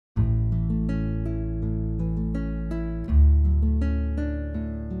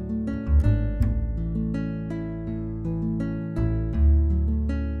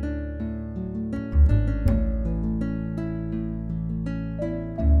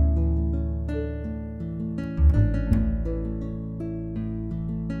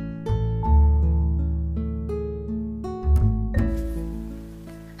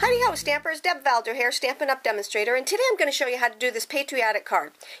Hello Stampers, Deb Valder here, Stampin' Up! Demonstrator, and today I'm going to show you how to do this patriotic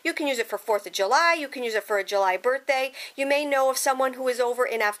card. You can use it for 4th of July, you can use it for a July birthday, you may know of someone who is over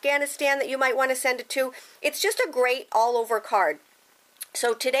in Afghanistan that you might want to send it to. It's just a great all-over card.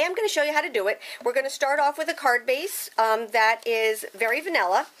 So today I'm going to show you how to do it. We're going to start off with a card base that is very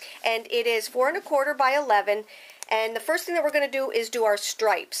vanilla, and it is 4 1/4 by 11. And the first thing that we're going to do is do our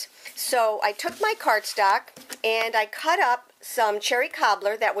stripes. So I took my cardstock and I cut up some cherry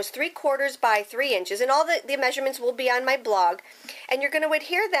cobbler that was 3/4 by 3 inches, and all the measurements will be on my blog. And you're going to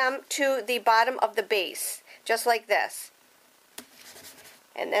adhere them to the bottom of the base, just like this.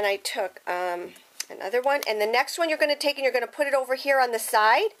 And then I took another one, and the next one you're going to take and you're going to put it over here on the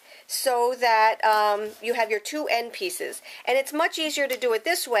side so that you have your two end pieces. And it's much easier to do it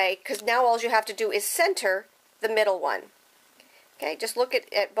this way because now all you have to do is center the middle one. Okay, just look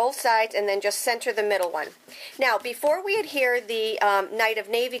at both sides and then just center the middle one. Now, before we adhere the Knight of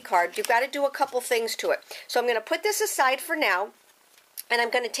Navy card, you've got to do a couple things to it. So I'm going to put this aside for now, and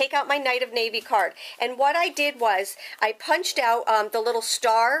I'm going to take out my Knight of Navy card. And what I did was I punched out the little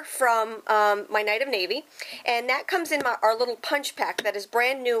star from my Knight of Navy, and that comes in our little punch pack that is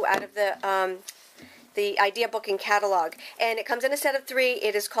brand new out of the Idea Book and Catalog. And it comes in a set of 3.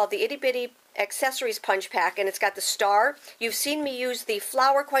 It is called the Itty Bitty Accessories Punch Pack, and it's got the star. You've seen me use the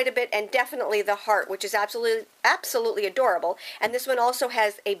flower quite a bit, and definitely the heart, which is absolutely adorable. And this one also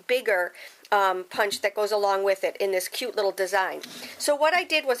has a bigger punch that goes along with it in this cute little design. So what I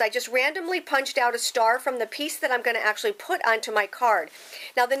did was I just randomly punched out a star from the piece that I'm going to actually put onto my card.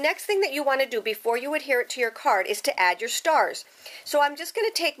 Now the next thing that you want to do before you adhere it to your card is to add your stars. So I'm just going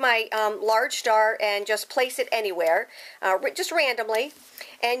to take my large star and just place it anywhere, just randomly.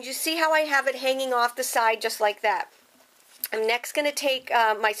 And you see how I have it hanging off the side just like that. I'm next going to take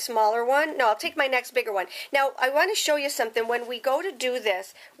my smaller one. No, I'll take my next bigger one. Now, I want to show you something. When we go to do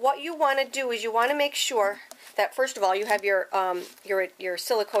this, what you want to do is you want to make sure that, first of all, you have your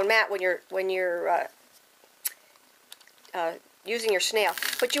silicone mat when you're using your snail.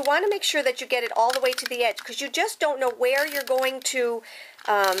 But you want to make sure that you get it all the way to the edge, because you just don't know where you're going to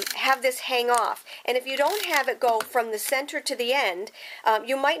have this hang off. And if you don't have it go from the center to the end,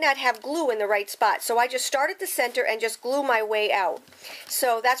 you might not have glue in the right spot. So I just start at the center and just glue my way out.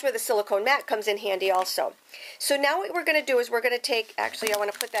 So that's where the silicone mat comes in handy also. So now what we're going to do is we're going to take, actually I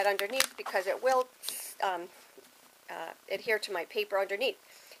want to put that underneath because it will adhere to my paper underneath.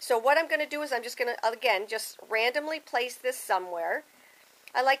 So what I'm going to do is I'm just going to, again, just randomly place this somewhere.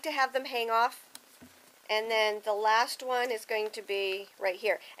 I like to have them hang off. And then the last one is going to be right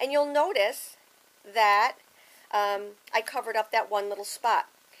here. And you'll notice that I covered up that one little spot.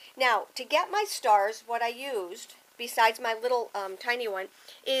 Now, to get my stars, what I used, besides my little tiny one,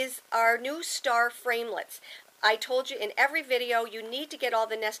 is our new Star Framelits. I told you in every video you need to get all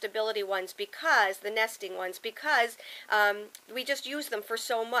the nestability ones, because the nesting ones, because we just use them for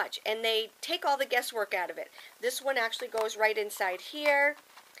so much, and they take all the guesswork out of it. This one actually goes right inside here,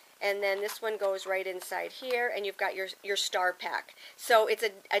 and then this one goes right inside here, and you've got your star pack. So it's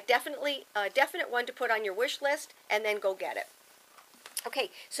a definite one to put on your wish list, and then go get it.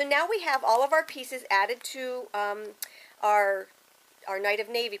 Okay, so now we have all of our pieces added to our Knight of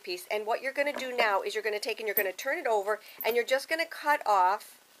Navy piece, and what you're going to do now is you're going to take and you're going to turn it over, and you're just going to cut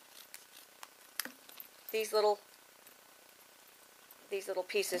off these little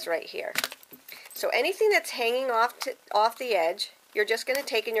pieces right here. So anything that's hanging off the edge, you're just going to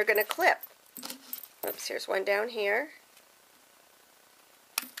take and you're going to clip. Oops, here's one down here,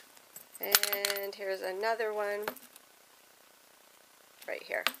 and here's another one right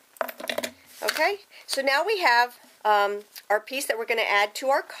here. Okay, so now we have our piece that we're going to add to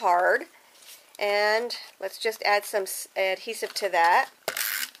our card, and let's just add some adhesive to that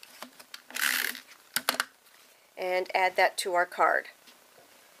and add that to our card.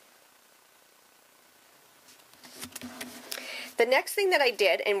 The next thing that I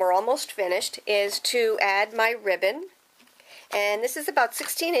did, and we're almost finished, is to add my ribbon. And this is about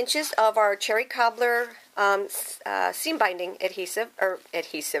 16 inches of our cherry cobbler seam binding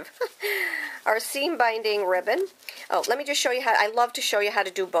our seam binding ribbon. Oh, let me just show you how. I love to show you how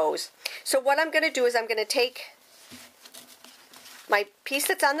to do bows. So what I'm going to do is I'm going to take my piece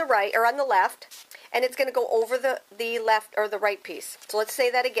that's on the right or on the left, and it's going to go over the left or the right piece. So let's say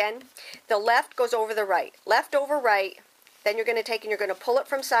that again. The left goes over the right. Left over right. Then you're going to take and you're going to pull it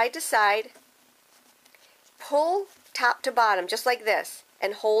from side to side. Pull top to bottom, just like this,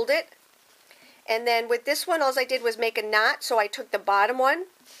 and hold it. And then with this one, all I did was make a knot, so I took the bottom one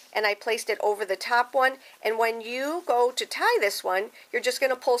and I placed it over the top one. And when you go to tie this one, you're just going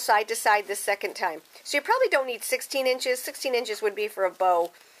to pull side to side this second time. So you probably don't need 16 inches. 16 inches would be for a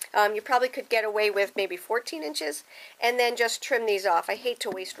bow. You probably could get away with maybe 14 inches, and then just trim these off. I hate to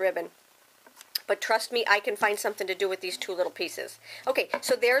waste ribbon, but trust me, I can find something to do with these two little pieces. Okay,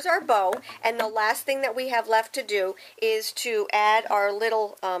 so there's our bow, and the last thing that we have left to do is to add our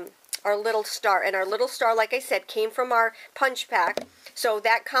little star. And our little star, like I said, came from our punch pack, so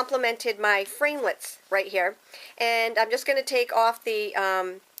that complemented my framelits right here. And I'm just going to take off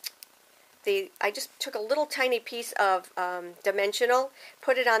I just took a little tiny piece of dimensional,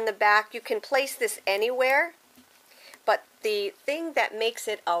 put it on the back. You can place this anywhere, but the thing that makes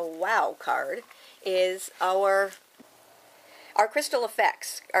it a wow card is our crystal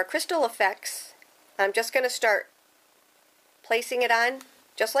effects. Our crystal effects, I'm just going to start placing it on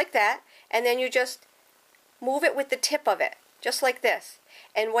just like that, and then you just move it with the tip of it, just like this.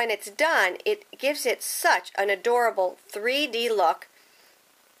 And when it's done, it gives it such an adorable 3D look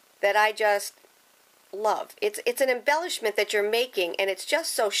that I just love. It's an embellishment that you're making, and it's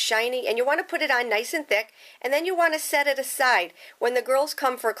just so shiny, and you want to put it on nice and thick, and then you want to set it aside. When the girls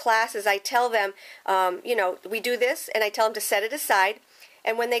come for classes, I tell them, you know, we do this, and I tell them to set it aside,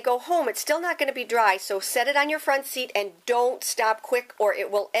 and when they go home, it's still not going to be dry, so set it on your front seat and don't stop quick, or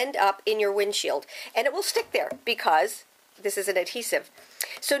it will end up in your windshield, and it will stick there because this is an adhesive.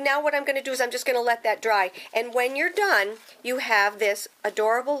 So now what I'm going to do is I'm just going to let that dry, and when you're done, you have this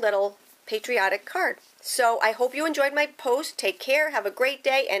adorable little patriotic card. So I hope you enjoyed my post. Take care, have a great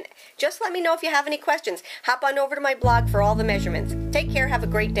day, and just let me know if you have any questions. Hop on over to my blog for all the measurements. Take care, have a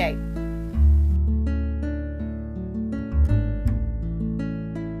great day.